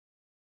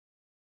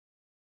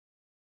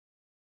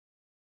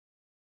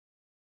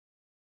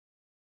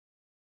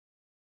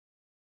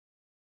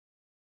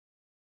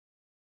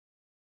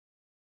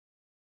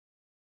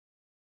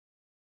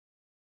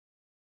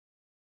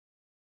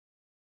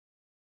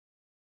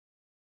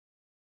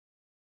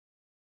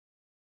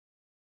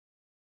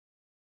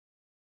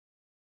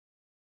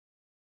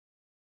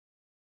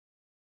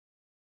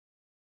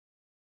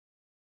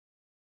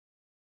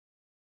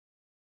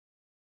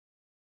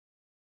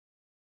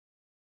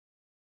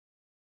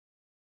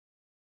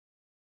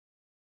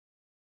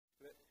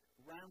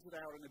rounds it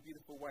out in a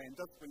beautiful way and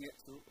does bring it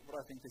to what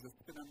I think is a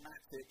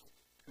cinematic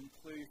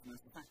conclusion, a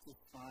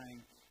satisfying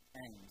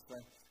end. So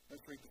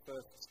let's read the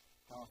first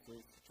half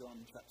of John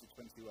chapter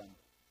 21.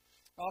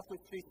 After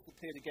Jesus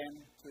appeared again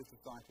to his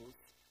disciples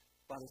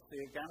by the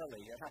Sea of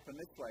Galilee, it happened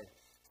this way.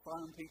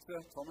 Simon Peter,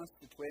 Thomas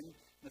the twin,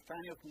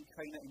 Nathanael from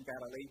Cana in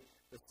Galilee,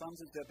 the sons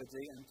of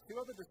Zebedee, and two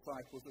other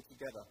disciples were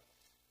together.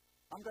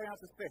 I'm going out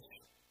to fish,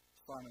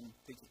 Simon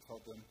Peter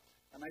told them,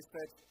 and they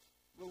said,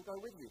 we'll go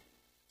with you.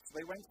 So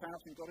they went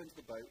out and got into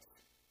the boat,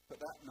 but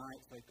that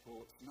night they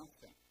caught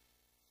nothing.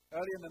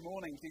 Early in the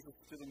morning, Jesus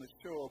stood on the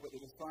shore, but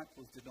the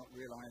disciples did not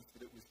realize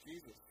that it was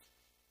Jesus.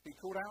 He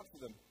called out to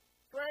them,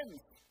 friends,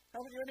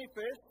 haven't you any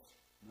fish?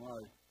 No,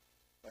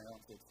 they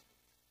answered.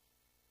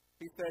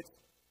 He said,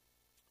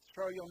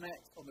 throw your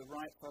net on the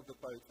right side of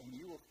the boat and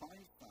you will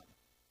find some.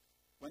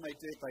 When they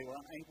did, they were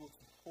unable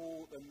to haul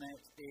the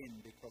net in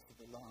because of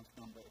the large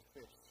number of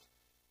fish.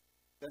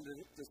 Then the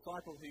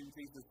disciple whom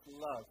Jesus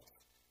loved,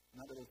 and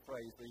that little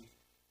phrase we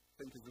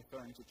think is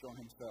referring to John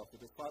himself,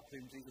 the disciple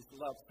whom Jesus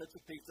loved, said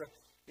to Peter,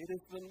 it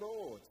is the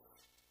Lord.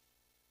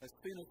 As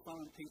soon as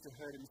Simon Peter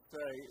heard him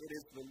say, it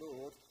is the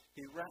Lord,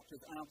 he wrapped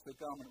his outer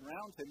garment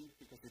round him,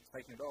 because he'd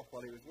taken it off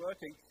while he was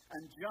working,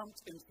 and jumped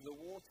into the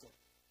water.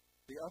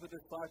 The other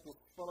disciples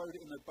followed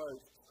in the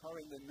boat,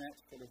 towing the net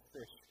full of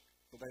fish,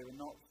 for they were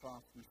not far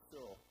from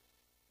shore,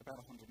 about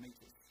 100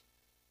 meters.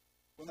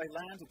 When they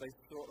landed, they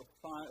saw a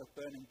fire of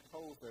burning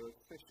coals there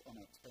with fish on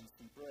it and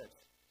some bread.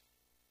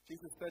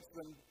 Jesus said to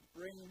them,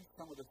 bring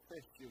some of the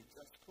fish you've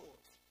just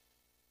caught.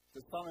 So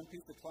Simon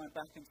Peter climbed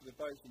back into the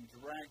boat and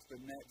dragged the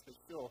net to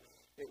shore.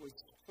 It was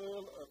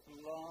full of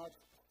large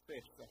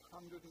fish,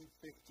 153,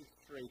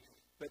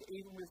 but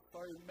even with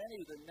so many,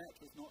 the net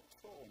was not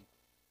torn.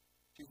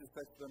 Jesus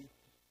said to them,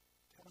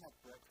 come and have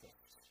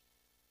breakfast.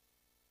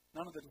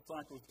 None of the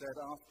disciples dared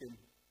ask him,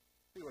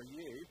 who are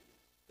you?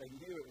 They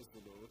knew it was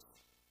the Lord.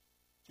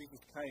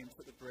 Jesus came,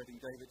 took the bread and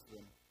gave it to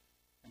them,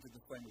 and did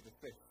the same with the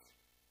fish.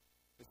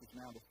 This is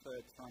now the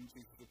third time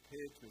Jesus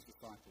appeared to his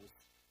disciples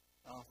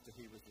after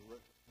he was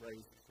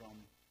raised from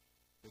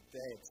the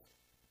dead.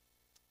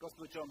 The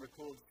Gospel of John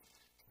records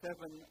 7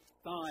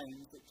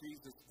 signs that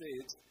Jesus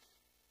did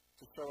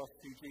to show us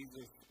who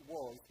Jesus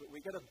was, but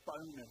we get a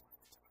bonus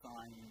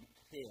sign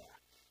here,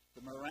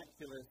 the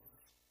miraculous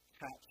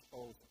catch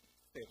of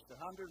fish,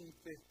 153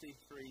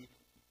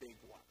 big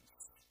ones.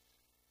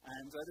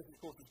 And this, of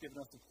course, has given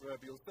us the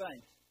proverbial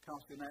saying,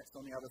 cast your nets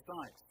on the other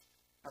side,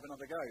 have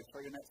another go,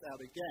 throw your nets out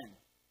again.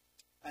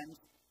 And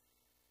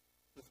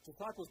the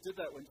disciples did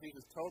that when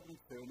Jesus told them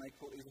to, and they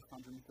caught these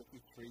 153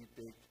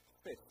 big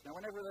fish. Now,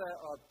 whenever there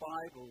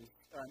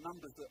are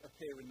numbers that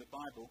appear in the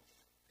Bible,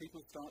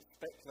 people start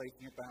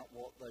speculating about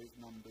what those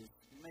numbers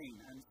mean.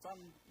 And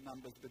some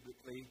numbers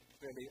biblically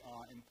clearly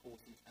are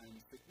important and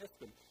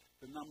significant.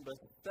 The number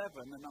 7,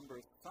 the number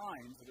of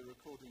signs that are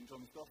recorded in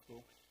John's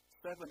Gospel,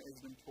 7 is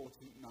an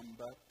important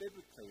number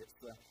biblically. It's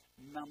the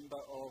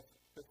number of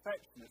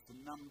perfection. It's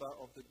the number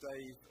of the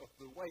days of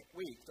the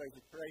week, days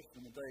of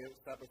creation, and the day of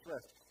Sabbath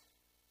rest.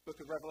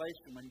 Book of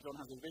Revelation, when John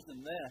has a vision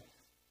there,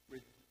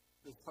 with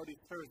the Holy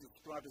Spirit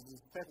described as a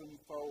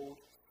sevenfold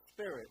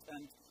Spirit.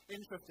 And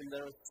interesting,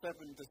 there are 7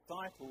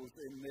 disciples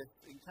in this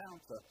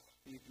encounter.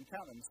 You can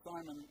count them: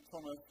 Simon,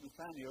 Thomas,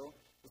 Nathanael,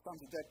 the sons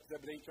of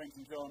Zebedee, James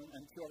and John,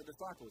 and 2 other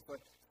disciples. So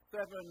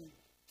 7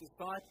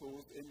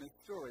 disciples in this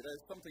story.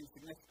 There's something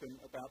significant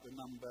about the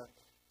number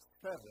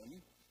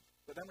 7.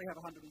 But then we have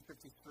 153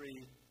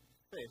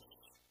 fish.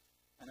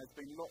 And there's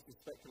been lots of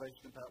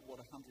speculation about what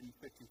 153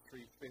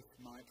 fish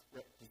might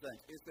represent.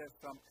 Is there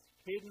some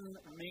hidden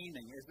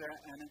meaning? Is there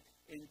an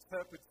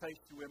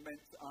interpretation we're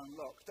meant to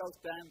unlock? Does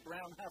Dan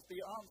Brown have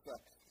the answer?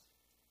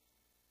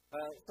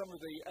 Some of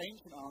the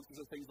ancient answers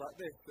are things like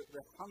this, that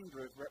the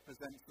 100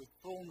 represents the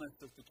fullness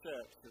of the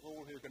church, of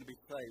all who are going to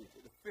be saved.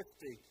 The 50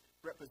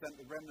 represent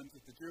the remnant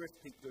of the Jewish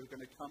people who are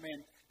going to come in,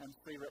 and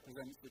 3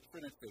 represents the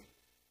Trinity.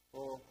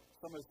 Or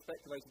some have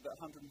speculated that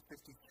 153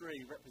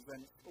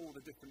 represents all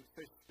the different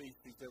fish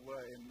species there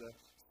were in the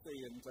sea,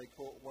 and they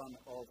caught one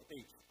of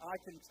each. I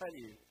can tell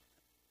you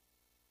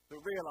the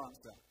real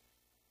answer.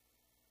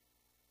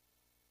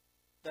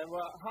 There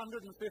were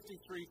 153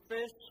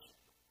 fish,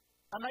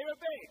 and they were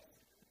big.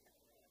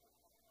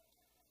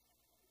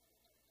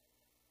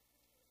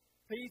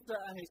 Peter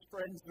and his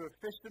friends were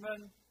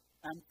fishermen,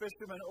 and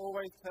fishermen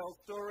always tell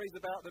stories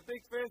about the big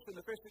fish and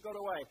the fish that got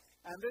away.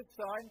 And this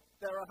time,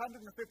 there are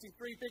 153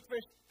 big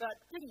fish that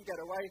didn't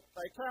get away.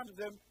 They counted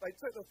them, they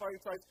took the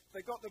photos,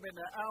 they got them in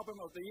their album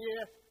of the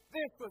year.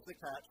 This was the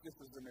catch, this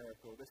was the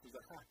miracle, this was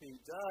a happy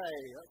day.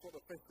 That's what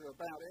the fish are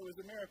about. It was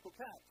a miracle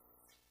catch.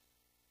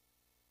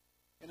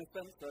 In a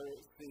sense, though,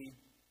 it's the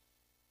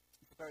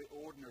very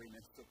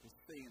ordinariness of the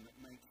scene that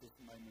makes this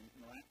moment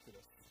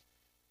miraculous.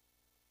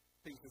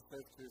 Peter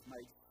says to his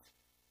mates,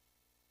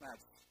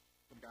 lads,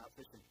 going to go out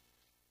fishing.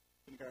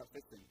 Going to go out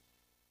fishing.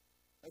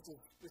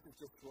 This is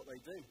just what they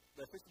do.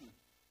 They're fishermen.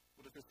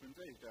 What do fishermen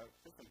do? Go out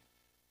fishing.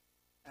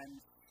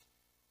 And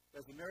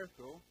there's a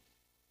miracle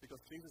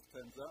because Jesus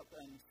turns up,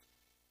 and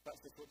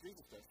that's just what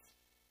Jesus does.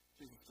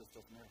 Jesus just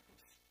does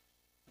miracles.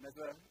 And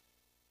there's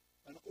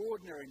an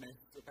ordinariness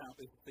about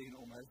this scene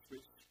almost,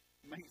 which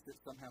makes it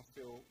somehow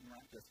feel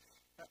miraculous.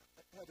 I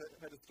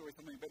heard a story,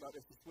 something a bit like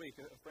this week.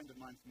 A friend of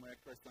mine from where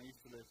Chris and I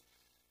used to live,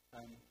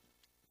 a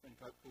friend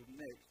called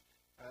Nick,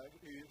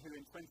 who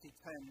in 2010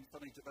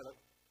 suddenly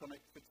developed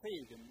chronic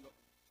fatigue, and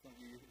some of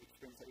you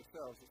experience that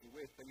yourselves. It's a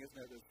weird thing, isn't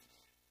it? There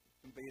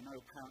can be no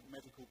apparent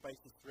medical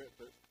basis for it,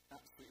 but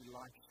absolutely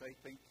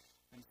life-shaping.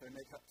 And so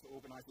Nick had to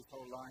organise his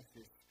whole life,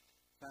 his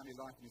family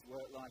life and his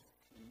work life,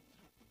 and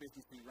the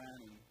business he ran,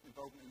 and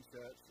involvement in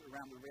church,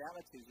 around the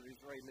realities of his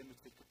very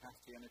limited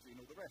capacity, energy,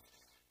 and all the rest.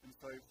 And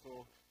so for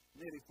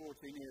nearly 14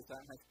 years,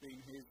 that has been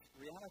his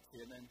reality.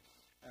 And then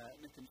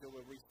Nick and Jill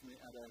were recently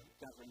at a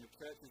gathering of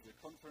churches, a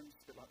conference,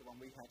 a bit like the one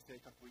we had here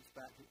a couple of weeks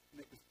back.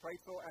 Nick was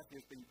prayed for, as he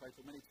has been prayed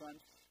for many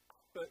times,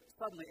 but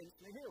suddenly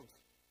instantly healed.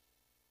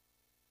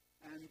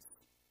 And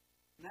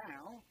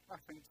now,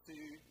 having to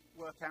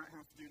work out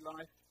how to do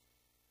life,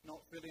 not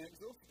feeling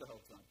exhausted the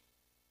whole time,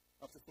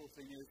 after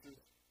 14 years of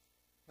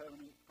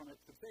permanent chronic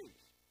fatigue.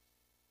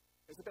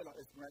 It's a bit like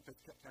this miraculous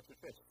catch of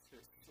fish.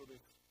 It's sort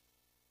of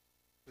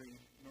the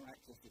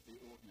miraculous of the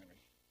ordinary.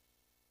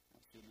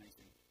 Absolutely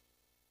amazing.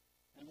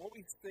 And what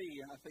we see,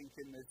 I think,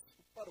 in this,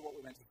 part of what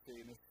we're meant to see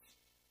in this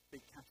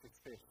big catch of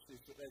fish,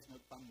 is that there's an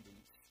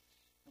abundance.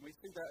 And we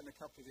see that in a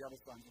couple of the other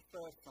signs. The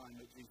first sign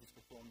that Jesus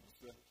performed was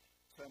the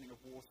turning of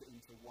water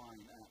into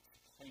wine at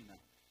Cana.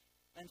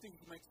 And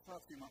Jesus makes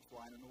far too much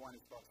wine, and the wine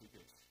is far too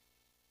good.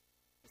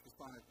 It's a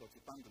sign of God's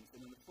abundance. And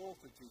then the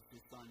fourth of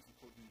Jesus' signs,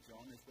 according to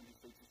John, is when he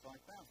feeds the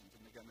 5,000.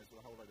 And again, there's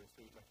a whole load of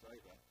food left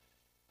over.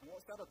 And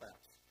what's that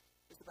about?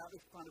 It's about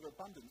this kind of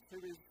abundance.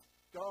 Who is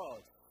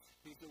God?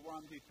 He's the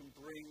one who can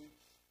bring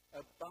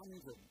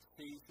abundance.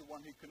 He's the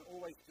one who can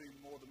always do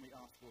more than we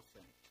ask or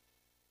think.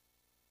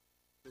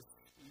 This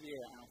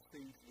year, our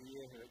theme for the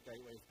year here at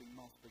Gateway has been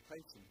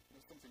multiplication. And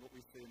it's something what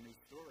we see in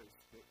these stories,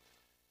 that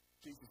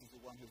Jesus is the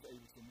one who's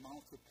able to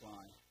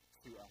multiply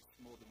to us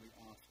more than we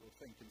ask or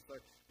think. And so,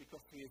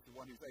 because he is the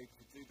one who's able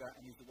to do that,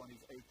 and he's the one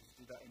who's able to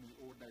do that in the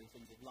ordinary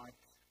things of life,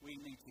 we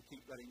need to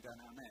keep letting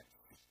down our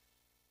nets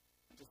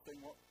and just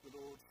seeing what the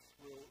Lord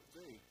will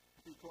do.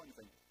 Have you caught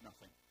anything?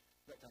 Nothing.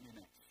 Let down your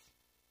nets.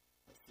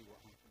 Let's see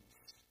what happens.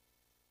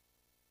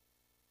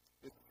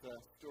 This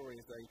story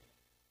is a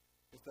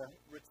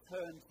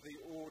return to the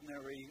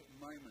ordinary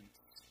moments.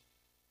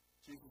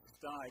 Jesus has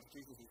died,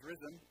 Jesus has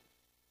risen,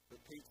 but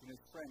Peter and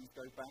his friends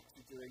go back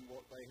to doing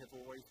what they have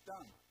always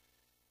done.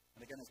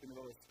 And again, there's been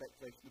a lot of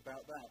speculation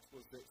about that.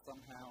 Was it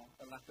somehow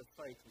a lack of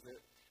faith? Was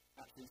it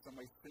actually in some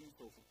way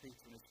sinful for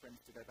Peter and his friends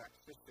to go back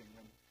fishing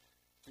when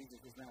Jesus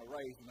is now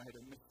raised and they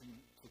had a mission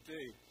to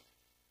do?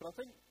 But I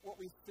think what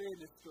we see in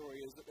this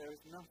story is that there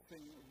is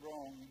nothing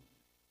wrong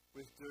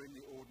with doing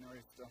the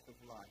ordinary stuff of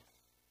life.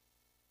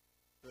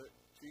 That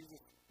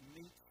Jesus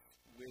meets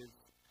with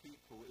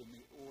people in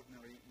the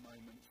ordinary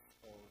moments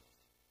of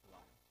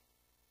life.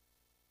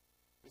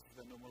 This is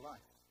their normal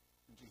life,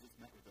 and Jesus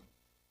met with them,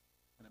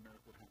 and a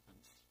miracle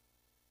happens.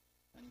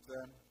 And,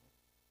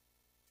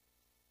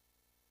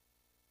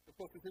 of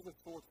course, this is a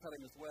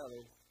foretelling as well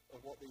of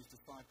what these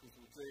disciples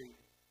will do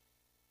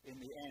in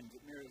the end.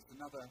 It mirrors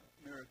another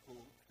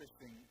miracle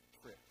fishing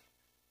trip,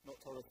 not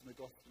told us in the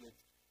Gospel of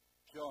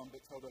John,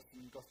 but told us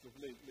in the Gospel of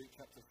Luke, Luke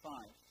chapter 5.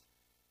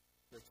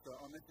 That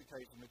on this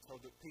occasion we're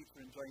told that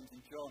Peter and James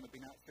and John have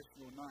been out fishing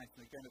all night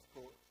and again have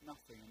caught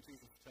nothing. And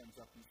Jesus turns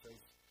up and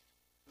says,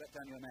 "Let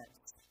down your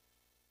nets."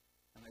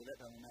 And they let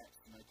down the nets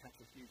and they catch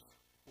a huge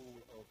haul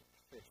of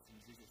fish.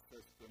 And Jesus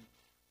says to them,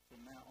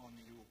 "From now on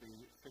you will be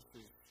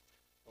fishers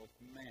of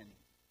men."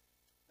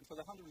 And so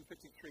the 153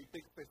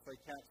 big fish they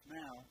catch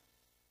now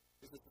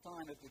is a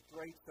sign of the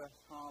greater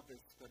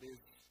harvest that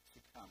is to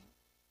come.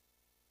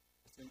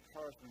 It's an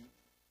encouragement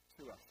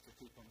to us to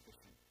keep on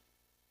fishing.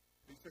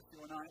 Been fishing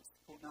all night,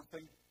 caught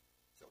nothing.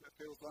 Is that what it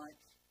feels like?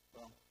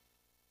 Well,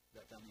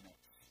 let down your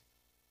nets.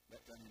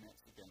 Let down your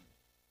nets again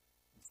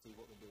and see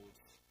what the Lord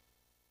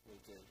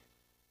will do.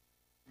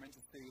 We're meant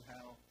to see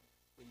how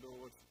the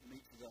Lord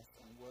meets with us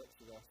and works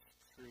with us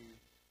through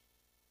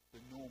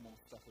the normal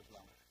stuff of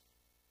life.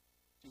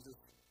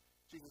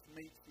 Jesus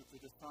meets with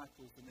the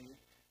disciples in the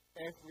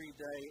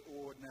everyday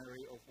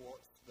ordinary of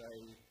what they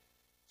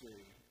do.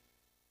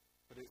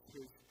 But it's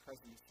his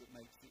presence that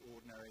makes the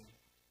ordinary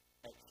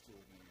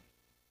extraordinary.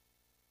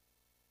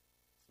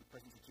 It's the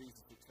presence of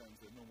Jesus that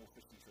turns a normal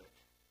fishing trip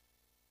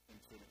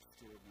into an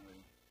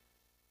extraordinary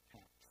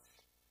catch.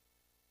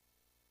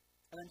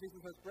 And then Jesus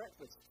has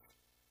breakfast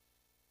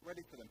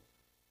ready for them.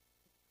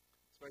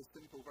 It's very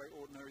simple, very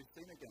ordinary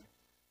scene again.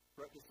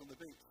 Breakfast on the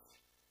beach.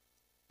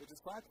 The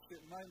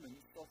discipleship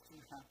moments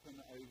often happen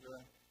over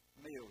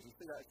meals. You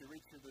see that as you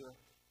read through the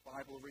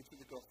Bible, read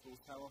through the Gospels,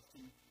 how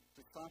often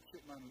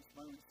discipleship moments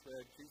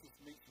where Jesus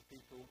meets with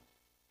people,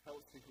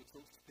 helps people,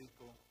 talks to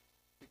people,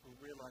 people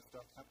realise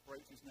stuff, have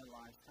breakthroughs in their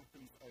lives,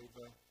 happens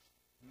over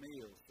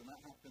meals. And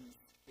that happens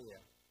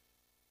here.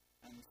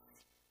 And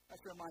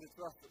that's a reminder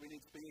to us that we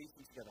need to be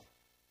eating together.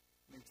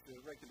 We need to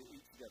regularly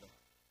eat together.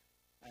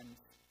 And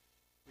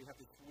we have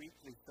this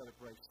weekly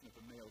celebration of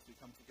the meals. We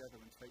come together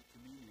and take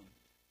communion.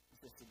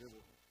 It's just a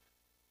little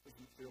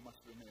doesn't feel much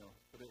of a meal,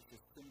 but it's a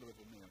symbol of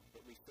a meal.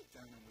 That we sit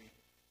down and we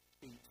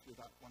eat with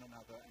one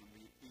another and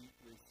we eat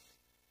with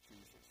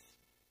Jesus.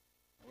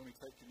 And when we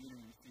take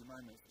communion in a few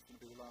moments, it's going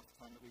to be the last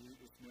time that we eat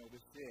this meal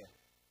this year.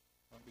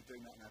 We won't be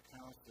doing that in our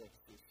carol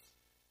services.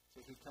 So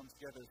as we come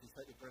together, as we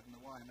take the bread and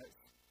the wine,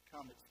 let's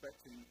come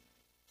expecting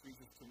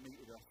Jesus to meet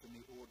with us in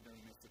the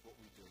ordinariness of what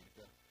we do,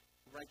 the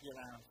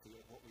regularity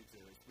of what we do.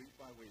 As week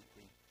by week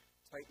we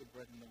take the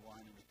bread and the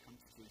wine and we come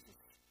to Jesus,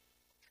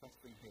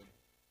 trusting him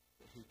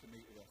that he can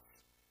meet with us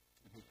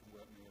and he can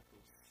work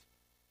miracles.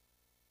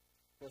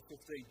 Verse 15.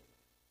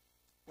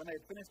 When they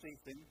had finished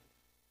eating,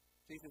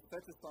 Jesus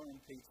said to Simon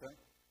Peter,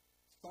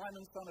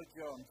 "Simon, son of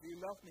John, do you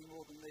love me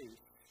more than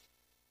these?"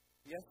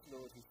 "Yes,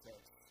 Lord," he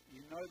said.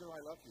 "You know that I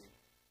love you."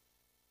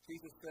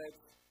 Jesus said,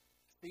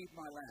 "Feed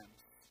my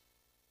lambs."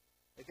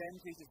 Again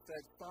Jesus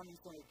said, "Simon,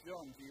 son of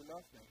John, do you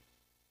love me?"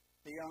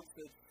 He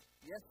answered,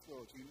 "Yes,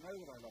 Lord, you know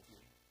that I love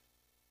you."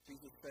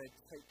 Jesus said,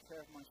 "Take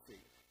care of my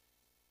sheep."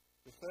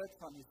 The third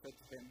time he said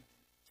to him,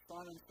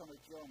 "Simon, son of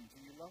John, do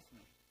you love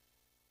me?"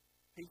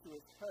 Peter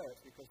was hurt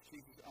because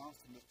Jesus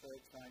asked him the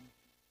third time,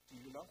 "Do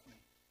you love me?"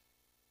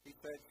 He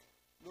said,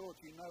 "Lord,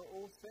 you know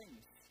all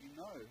things. You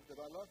know that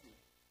I love you."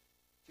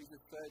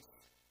 Jesus said,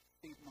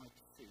 "Feed my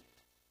sheep.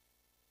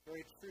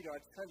 Very truly I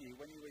tell you,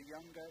 when you were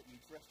younger, you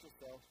dressed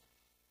yourself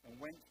and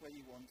went where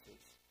you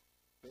wanted.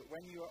 But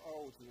when you are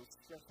old, you will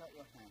stretch out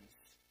your hands,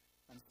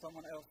 and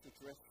someone else will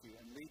dress you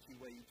and lead you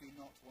where you do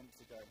not want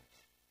to go."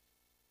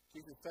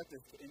 Jesus said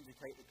this to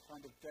indicate the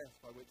kind of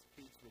death by which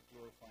Peter would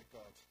glorify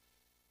God.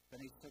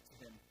 Then he said to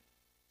him,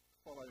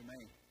 "Follow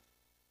me."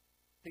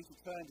 Peter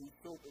turned and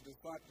saw that the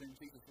disciple whom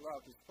Jesus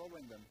loved was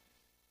following them.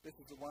 This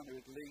was the one who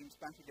had leaned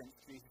back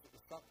against Jesus at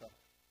the supper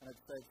and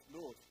had said,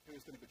 "Lord, who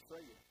is going to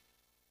betray you?"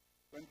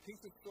 When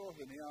Peter saw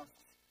him, he asked,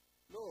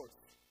 "Lord,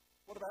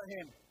 what about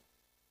him?"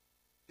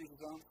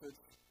 Jesus answered,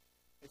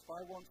 "If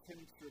I want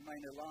him to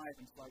remain alive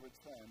until I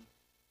return,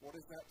 what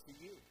is that to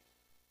you?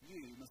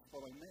 You must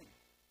follow me."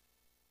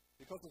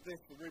 Because of this,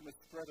 the rumour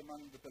spread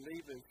among the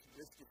believers that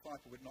this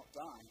disciple would not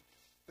die.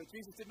 But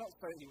Jesus did not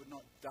say he would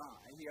not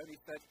die. He only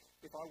said,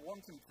 "If I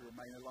want him to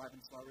remain alive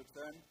until I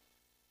return,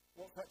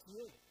 what's that to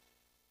you?"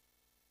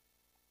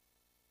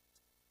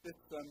 This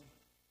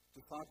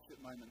discipleship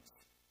moment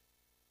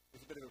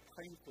was a bit of a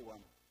painful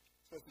one.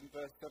 It says in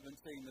verse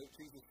 17 that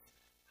Jesus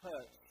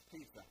hurt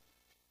Peter.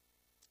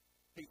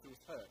 Peter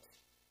was hurt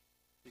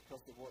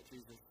because of what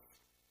Jesus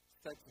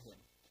said to him.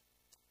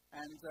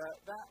 And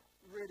that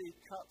really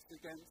cuts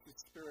against the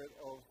spirit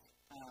of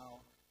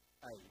our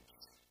age.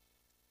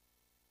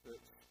 That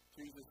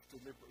Jesus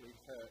deliberately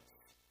hurt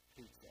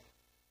Peter.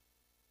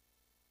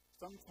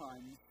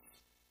 Sometimes,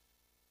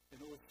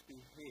 in order to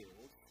be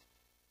healed,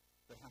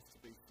 there has to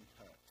be some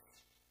hurt.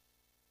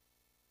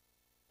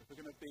 If we're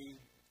going to be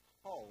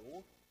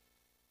whole,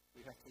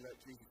 we have to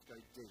let Jesus go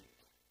deep.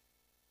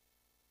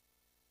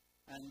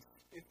 And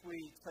if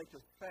we take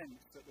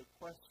offence at the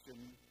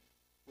question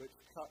which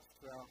cuts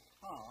to our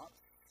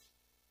hearts,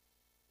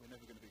 we're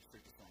never going to be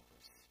true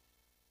disciples.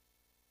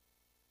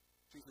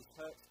 Jesus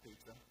hurts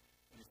Peter,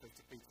 and he says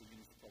to Peter, "You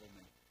need to follow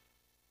me."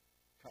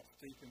 Cuts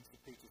deep into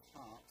Peter's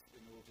heart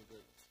in order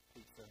that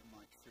Peter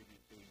might truly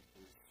be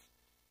his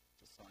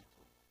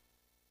disciple.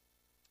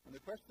 And the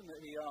question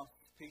that he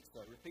asks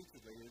Peter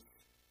repeatedly is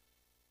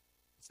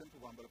a simple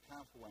one, but a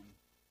powerful one.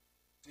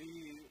 Do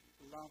you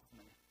love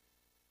me?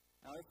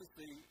 Now, this is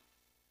the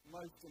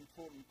most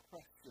important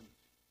question.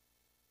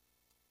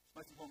 It's the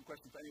most important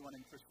question for anyone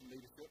in Christian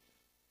leadership,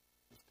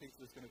 as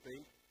Peter is going to be.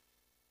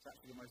 It's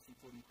actually the most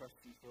important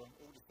question for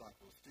all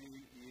disciples. Do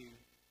you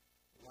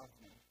love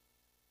me?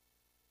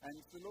 And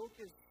the Lord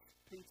gives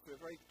Peter a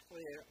very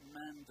clear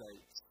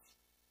mandate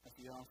as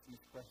he asks him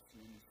this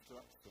question and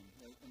instructs him.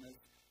 And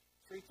there's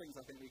three things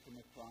I think we can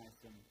apply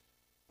from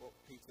what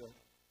Peter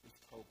was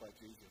told by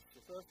Jesus.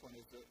 The first one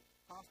is that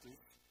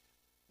pastors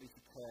need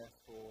to care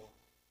for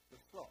the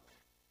flock.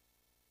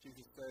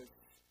 Jesus says,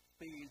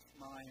 "Feed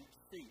my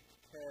sheep,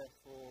 care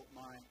for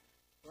my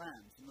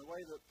lambs." And the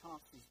way that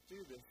pastors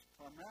do this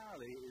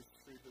primarily is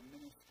through the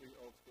ministry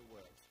of the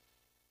Word.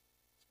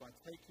 It's by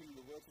taking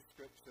the words of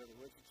Scripture,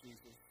 the words of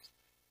Jesus,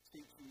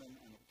 teaching them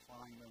and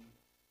applying them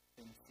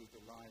into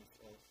the lives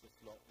of the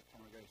flock, the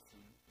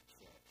congregation, the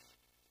church.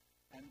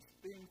 And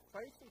being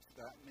faithful to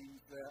that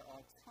means there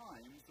are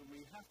times when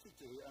we have to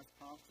do, as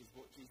pastors,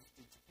 what Jesus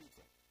did to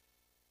Peter.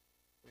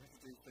 We have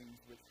to do things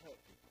which hurt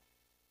people.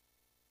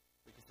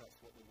 Because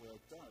that's what the Word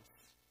does.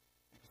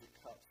 Because it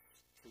cuts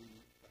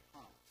through the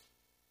heart.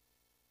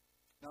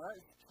 Now that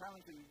is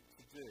challenging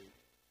to do.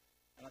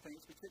 And I think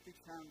it's particularly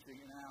challenging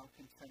in our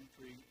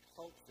contemporary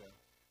culture,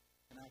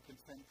 in our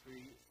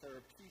contemporary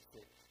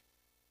therapeutic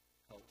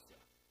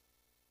culture.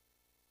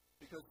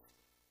 Because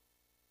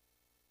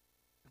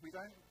if we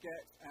don't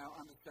get our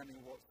understanding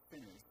of what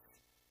sin is,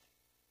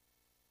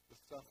 the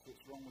stuff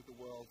that's wrong with the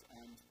world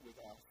and with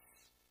us,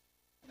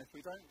 and if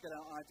we don't get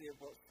our idea of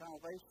what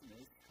salvation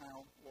is,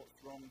 how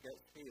what's wrong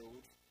gets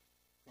healed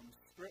from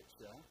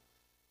Scripture,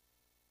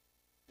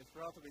 if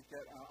rather we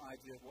get our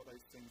idea of what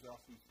those things are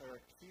from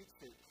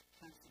therapeutic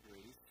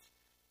categories,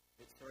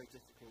 it's very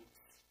difficult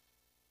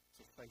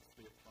to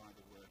faithfully apply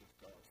the word of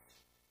God.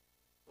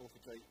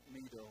 Author J.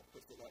 Meadell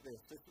puts it like this: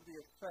 this is the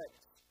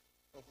effect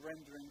of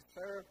rendering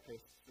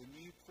therapists the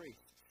new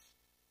priests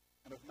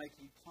and of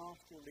making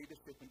pastoral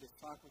leadership and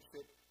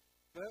discipleship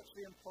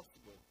virtually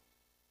impossible,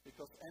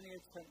 because any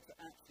attempt to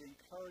actually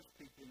encourage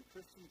people in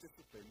Christian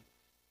discipline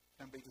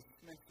can be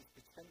dismissed as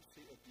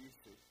potentially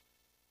abusive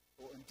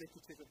or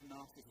indicative of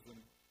narcissism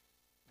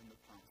in the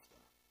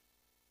pastor.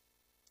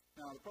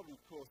 Now, the problem,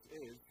 of course,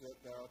 is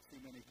that there are too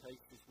many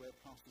cases where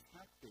pastors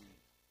have been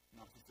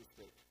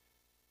narcissistic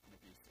and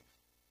abusive.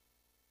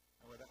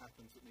 And where that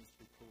happens, it needs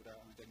to be pulled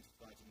out and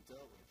identified and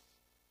dealt with.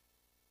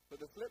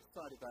 But the flip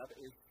side of that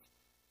is,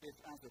 if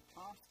as a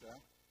pastor,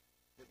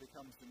 it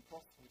becomes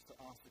impossible to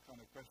ask the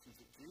kind of questions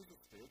that Jesus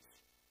did,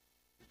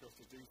 because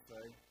to do so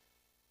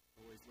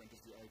always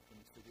renders you open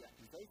to the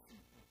accusation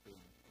of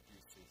being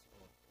abusive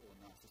or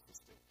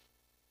narcissistic.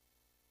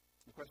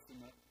 The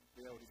question that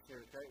the elders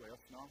here at Gateway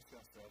often ask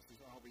ourselves is,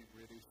 are we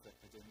really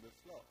shepherding the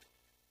flock?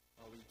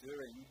 Are we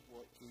doing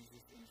what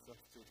Jesus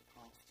entrusted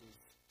pastors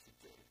to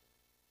do?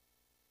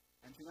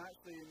 And to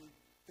actually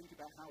think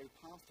about how we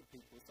pastor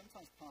people,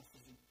 sometimes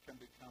pastors can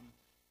become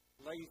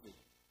lazy.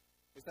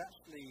 It's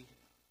actually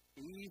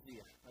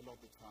easier a lot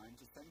of the time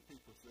to send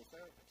people to a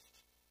therapist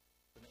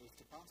than it is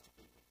to pastor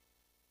people.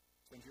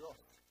 Send you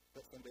off,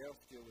 let somebody else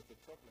deal with the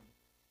problem.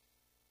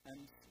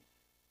 And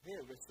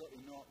here we're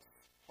certainly not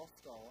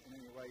hostile in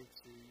any way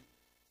to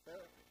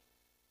therapy.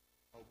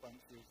 A whole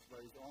bunch of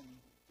those on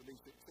the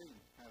leadership team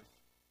have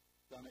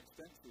done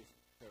extensive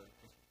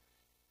therapy.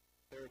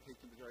 Therapy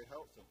can be very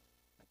helpful.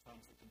 At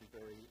times it can be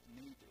very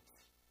needed.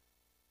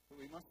 But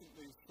we mustn't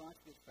lose sight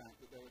of the fact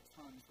that there are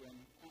times when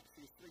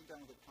actually sitting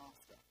down with a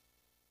pastor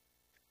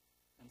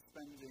and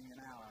spending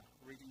an hour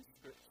reading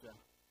scripture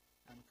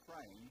and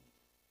praying,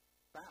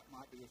 that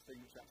might be the thing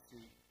which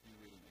actually you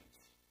really need.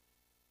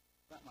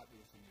 That might be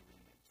the thing you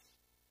really need.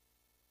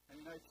 And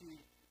you know, if you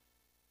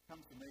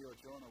come to me or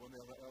John or one of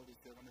the other elders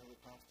here, one of the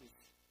other pastors,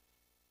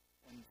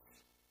 and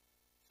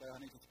say, I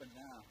need to spend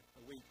an hour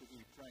a week with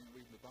you praying and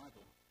reading the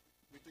Bible,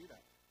 we do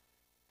that.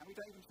 And we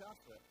don't even charge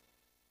for it.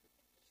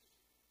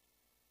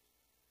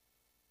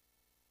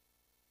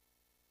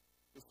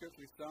 The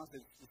scripture we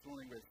started this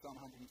morning with, Psalm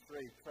 103,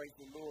 praise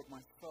the Lord,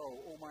 my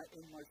soul, all my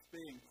inmost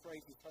being,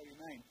 praise his holy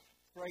name.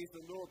 Praise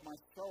the Lord, my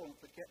soul, and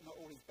forget not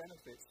all his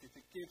benefits, who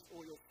forgives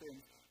all your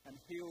sins and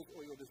heals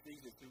all your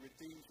diseases, who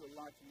redeems your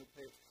life from the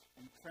pit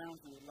and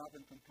crowns you with love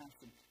and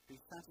compassion, who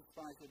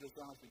satisfies your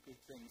desires with good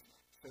things,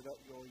 so that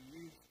your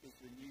youth is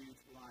renewed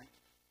like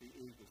the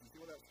eagles. You see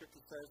what that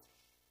scripture says?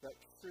 That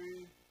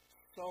true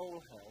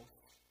soul health,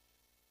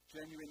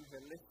 genuine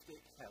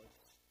holistic health,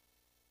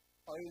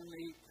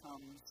 only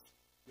comes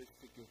with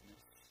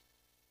forgiveness.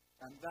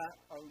 And that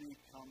only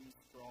comes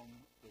from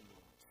the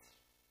Lord.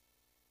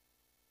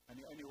 And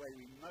the only way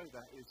we know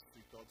that is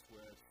through God's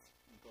word,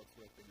 and God's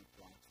word being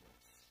applied to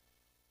us.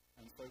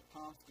 And so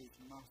pastors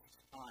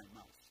I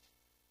must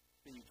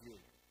feed you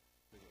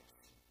with this.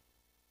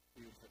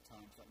 Even if at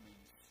times that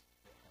means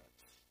it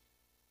hurts.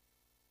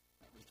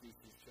 That was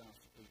Jesus' charge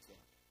to Peter,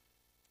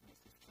 and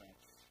it's his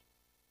charge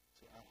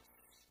to us.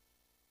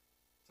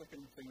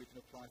 Second thing we can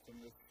apply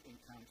from this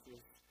encounter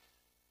is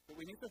that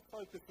we need to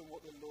focus on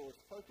what the Lord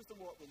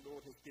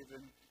has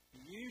given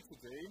you to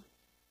do,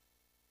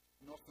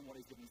 not on what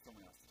he's given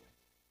someone else to do.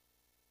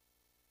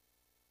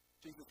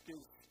 Jesus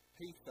gives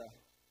Peter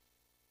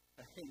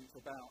a hint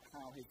about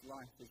how his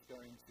life is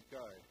going to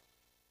go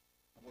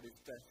and what his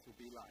death will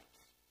be like.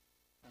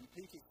 And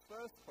Peter's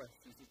first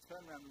question is to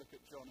turn around and look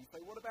at John and say,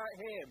 what about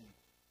him?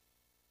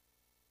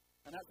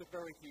 And that's a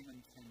very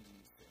human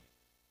tendency.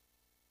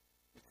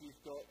 If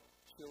you've got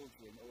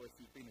children, or if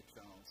you've been a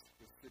child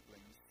with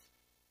siblings,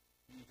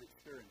 you've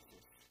experienced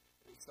this.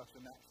 It's such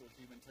a natural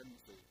human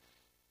tendency.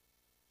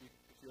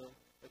 If you're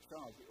a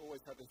child, you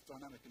always have this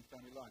dynamic in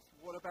family life.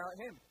 What about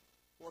him?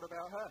 What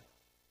about her?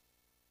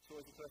 It's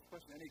always the first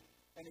question.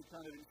 Any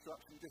kind of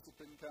instruction,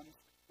 discipline comes,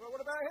 well,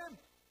 what about him?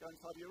 Go and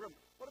tidy your room.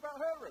 What about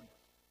her room?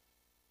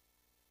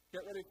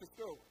 Get ready for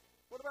school.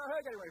 What about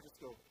her getting ready for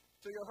school?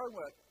 Do your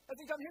homework. Has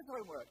he done his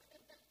homework?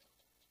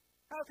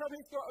 How come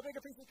he's got a bigger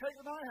piece of cake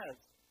than I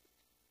have?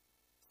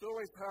 It's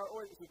always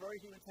it's a very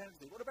human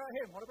tendency. What about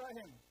him? What about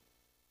him?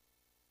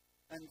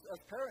 And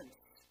as parents,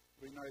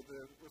 we know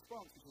the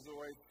response, which is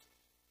always,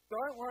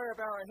 don't worry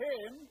about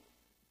him.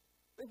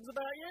 This is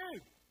about you.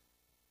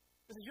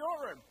 This is your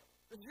room.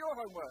 This is your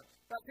homework.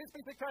 That's his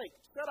piece of cake.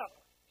 Shut up.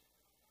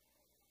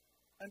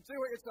 And do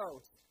what you're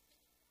told.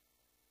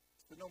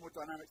 It's the normal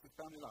dynamics of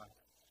family life.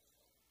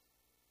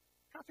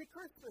 Happy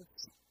Christmas.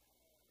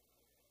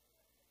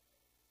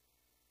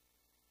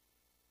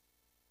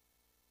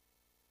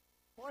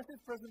 Why is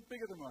his present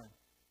bigger than mine?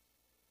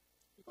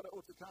 You've got it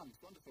all to come.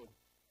 It's wonderful.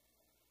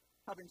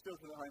 Having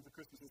children at home for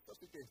Christmas is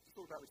such a gift. It's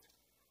all about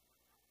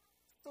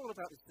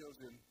the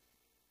children.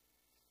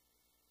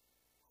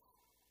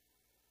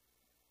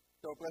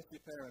 God bless your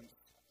parents.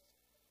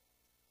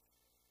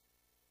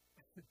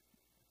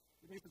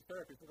 You need some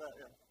therapy for that,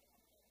 yeah.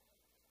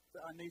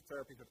 I need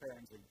therapy for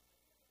parenting.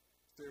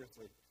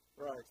 Seriously.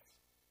 Right.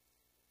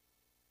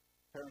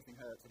 Parenting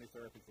hurts, any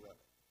therapy for that.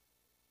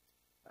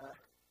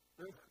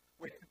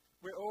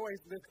 We're always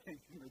living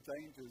in the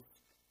dangers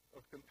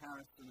of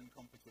comparison and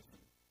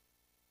competition.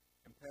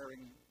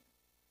 Comparing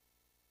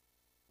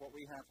what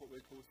we have, what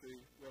we're called to,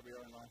 where we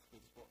are in life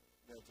with what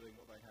they're doing,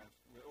 what they have.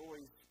 We're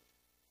always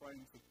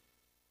prone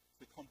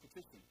to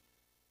competition.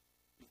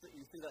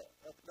 You see that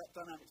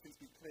dynamic seems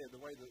to be clear,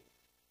 the way that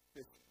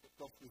this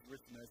gospel is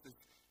written.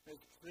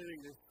 There's clearly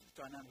this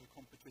dynamic of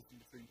competition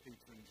between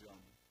Peter and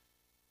John.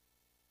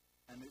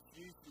 And it's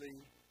usually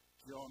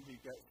John who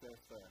gets there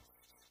first.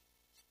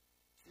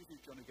 It's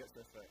usually John who gets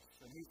there first.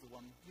 And he's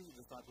the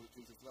disciple that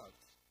Jesus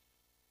loved.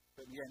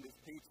 But in the end, it's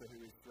Peter who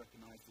is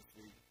recognised as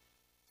the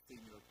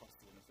senior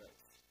apostle in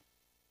effect.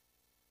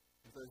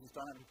 And so there's this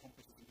dynamic of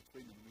competition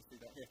between them, and we see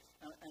that here.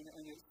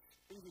 And it's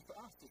easy for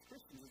us as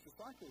Christians, as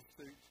disciples,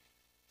 to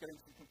get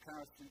into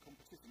comparison and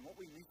competition. What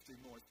we need to do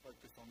more is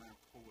focus on our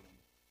calling.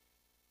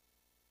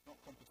 Not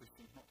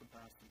competition, not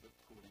comparison, but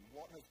calling.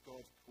 What has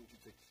God called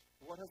you to?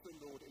 What has the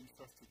Lord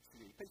entrusted to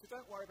you? Peter,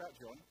 don't worry about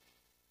John.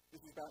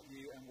 This is about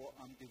you and what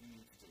I'm giving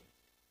you to do.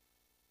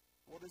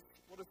 What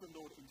has the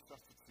Lord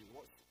entrusted to you?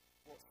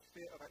 What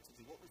sphere of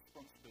activity, what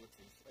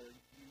responsibilities are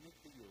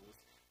uniquely yours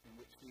in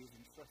which He has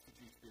entrusted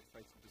you to be a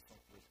faithful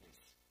disciple of His?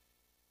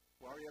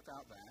 Worry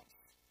about that,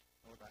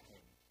 or about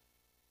Him.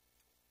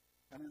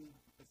 And then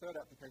the third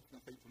application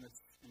I think from this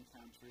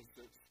encounter is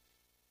that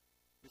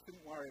we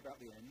shouldn't worry about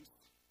the end,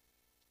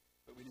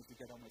 but we need to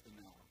get on with the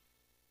now.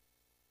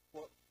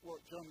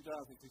 What John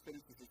does as he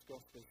finishes his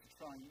gospel is to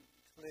try and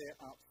clear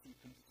up some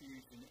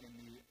confusion in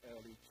the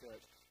early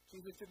church.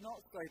 Jesus did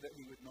not say that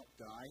he would not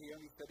die. He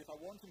only said, if I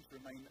want him to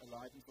remain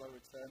alive until I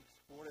return,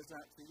 well, what is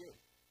that to you?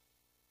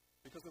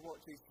 Because of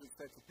what Jesus had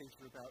said to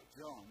Peter about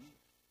John,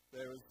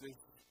 there was this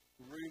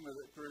rumour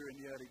that grew in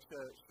the early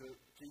church that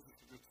Jesus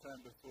would return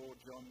before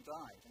John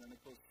died. And then,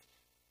 of course,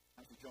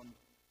 actually John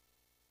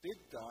did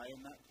die,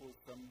 and that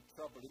caused some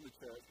trouble in the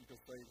church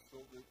because they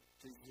thought that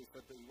Jesus had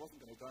said that he wasn't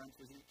going to die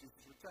until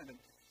Jesus returned.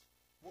 And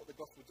what the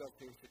gospel does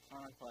here is to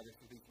clarify this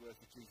with these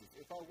words of Jesus.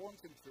 If I want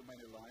him to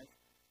remain alive,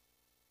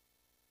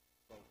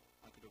 well,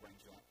 I could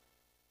arrange that.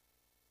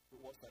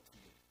 But what's that to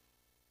you?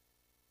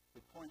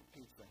 The point,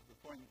 Peter, the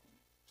point,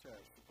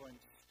 church, the point,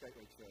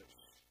 Gateway Church,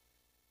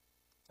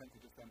 10th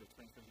of December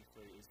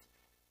 2023, is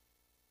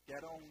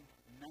get on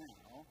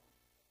now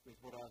with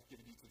what I've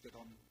given you to get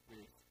on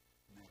with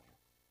now.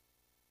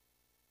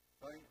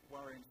 Don't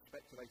worry and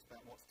speculate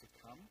about what's to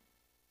come.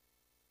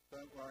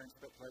 Don't worry and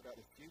speculate about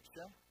the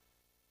future.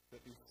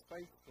 But be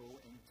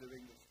faithful in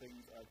doing the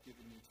things I've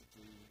given you to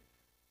do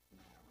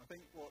now. I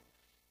think what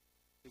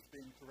is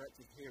being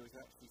corrected here is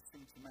actually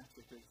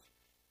symptomatic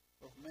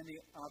of many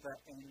other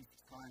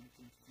end-time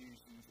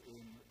confusions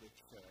in the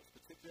church.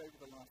 Particularly over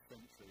the last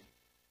century,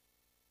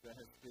 there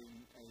has been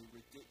a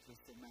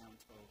ridiculous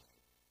amount of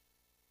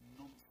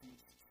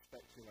nonsense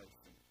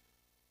speculation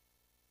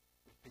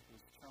with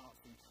people's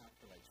charts and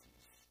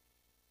calculations.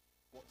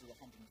 What do the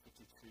 152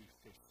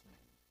 fish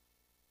mean?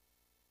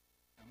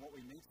 And what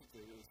we need to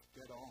do is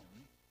get on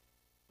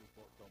with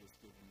what God has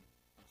given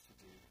us to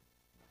do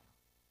now.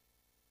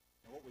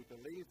 Now, what we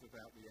believe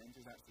about the end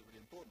is actually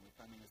really important.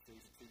 We're planning a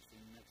series of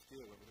teaching next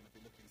year where we're going to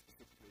be looking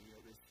specifically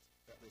at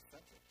this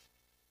subject.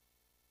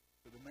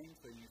 But the main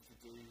thing is to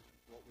do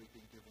what we've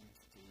been given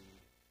to do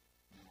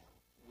now.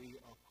 We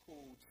are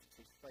called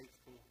to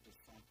faithful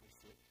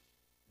discipleship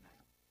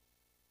now.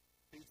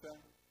 Peter,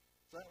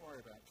 don't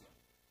worry about John.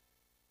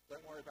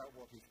 Don't worry about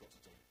what he's got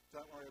to do.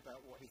 Don't worry about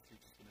what his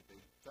future's going to be.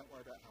 Don't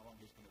worry about how long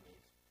he's going to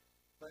live.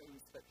 Don't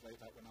even speculate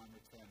about when I'm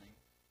returning.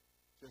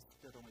 Just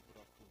get on with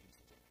what I've called you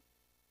to do.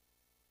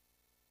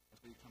 As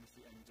we come to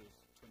the end of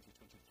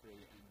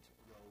 2023 and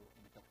roll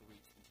in a couple of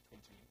weeks into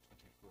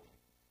 2024,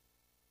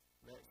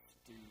 let's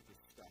do the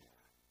stuff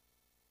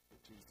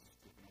that Jesus has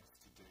given us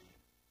to do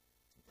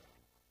today.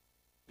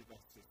 Give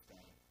us this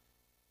day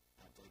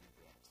our daily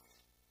bread.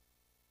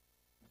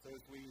 And so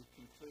as we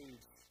conclude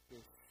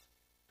this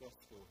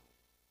gospel,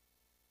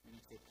 we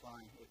need to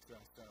apply it to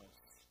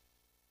ourselves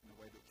in the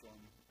way that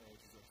John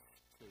urges us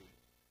to.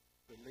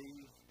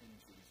 Believe in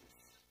Jesus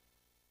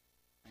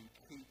and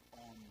keep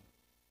on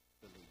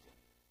believing.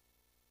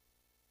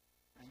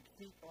 And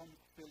keep on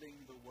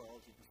filling the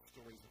world with the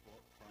stories of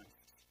what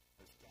Christ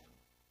has done.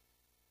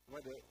 The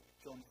way that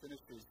John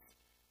finishes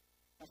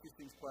actually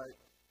seems quite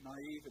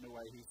naive in a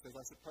way. He says,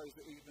 I suppose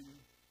that even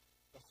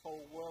the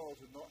whole world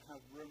would not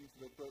have room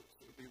for the books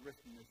that would be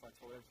written if I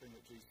told everything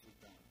that Jesus had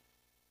done.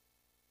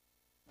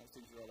 That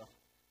seems a rather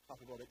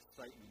hyperbolic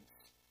statement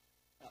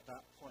at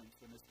that point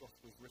when this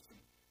gospel was written.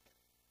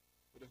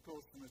 But of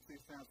course, in the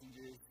 2,000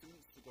 years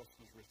since the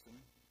gospel was written,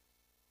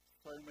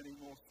 so many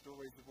more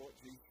stories of what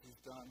Jesus has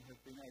done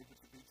have been able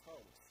to be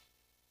told.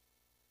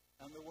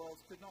 And the world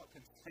could not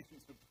contain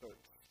the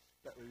books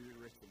that were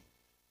written.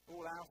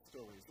 All our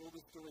stories, all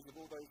the stories of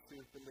all those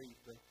who have believed,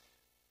 the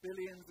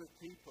billions of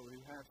people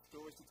who have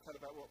stories to tell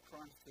about what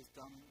Christ has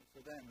done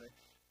for them.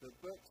 The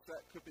books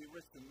that could be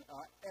written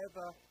are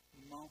ever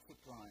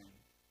multiplying.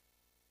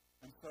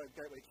 And so,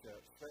 Gateway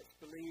Church, let's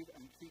believe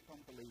and keep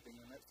on believing,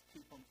 and let's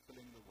keep on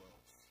filling the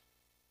world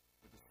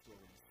with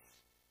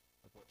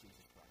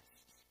Jesus Christ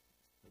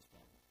as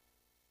well.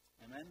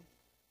 Amen?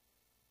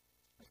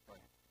 Let's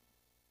pray.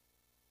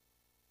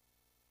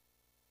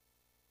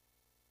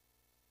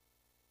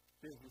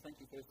 Jesus, we thank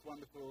you for this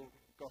wonderful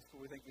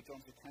gospel. We thank you for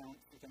John's account.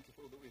 We thank you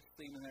for all that we've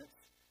seen in it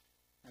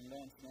and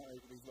learned from it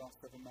over these last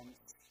 7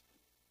 months.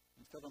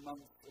 And 7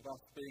 months of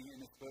us being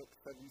in this book,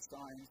 7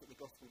 signs that the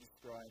gospel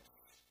describes,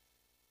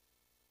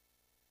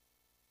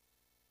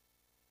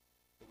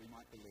 that we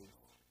might believe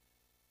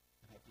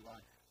and have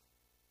life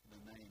in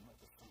the name of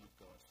the Son of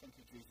God. Thank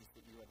you, Jesus,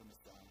 that you are the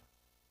Messiah.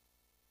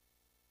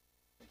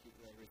 Thank you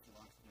that there is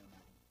life in your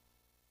name.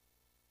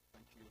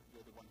 Thank you that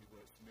you're the one who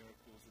works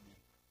miracles in the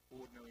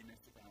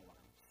ordinariness of our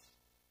lives.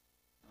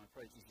 And I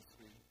pray, Jesus, as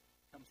we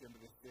come to the end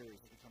of this series,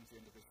 as we come to the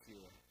end of this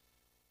year,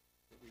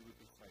 that we would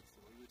be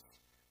faithful. We would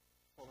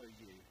follow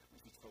you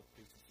as you told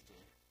Peter to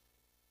do.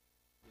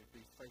 We would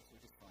be faithful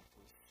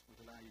disciples.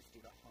 We'd allow you to do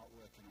that hard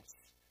work in us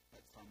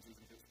at times, even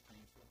if it's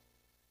painful,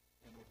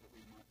 in order that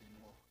we might be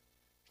more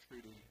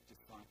truly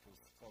disciples,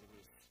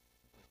 followers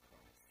of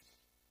Christ.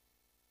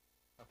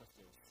 Help us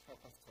do this.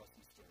 Help us tell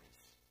some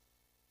stories.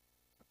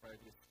 I pray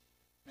over this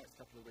next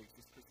couple of weeks,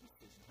 this Christmas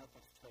season, help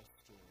us tell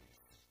stories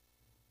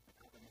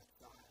about the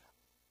Messiah,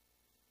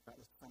 about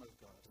the Son of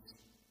God,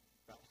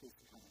 about his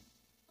coming.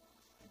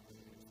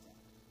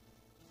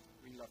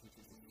 We love you,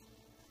 Jesus.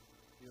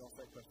 You ask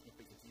that question of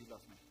Peter, do you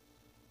love me?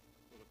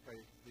 Lord, I pray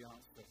the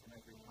answer from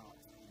every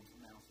heart and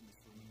mouth in this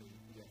room.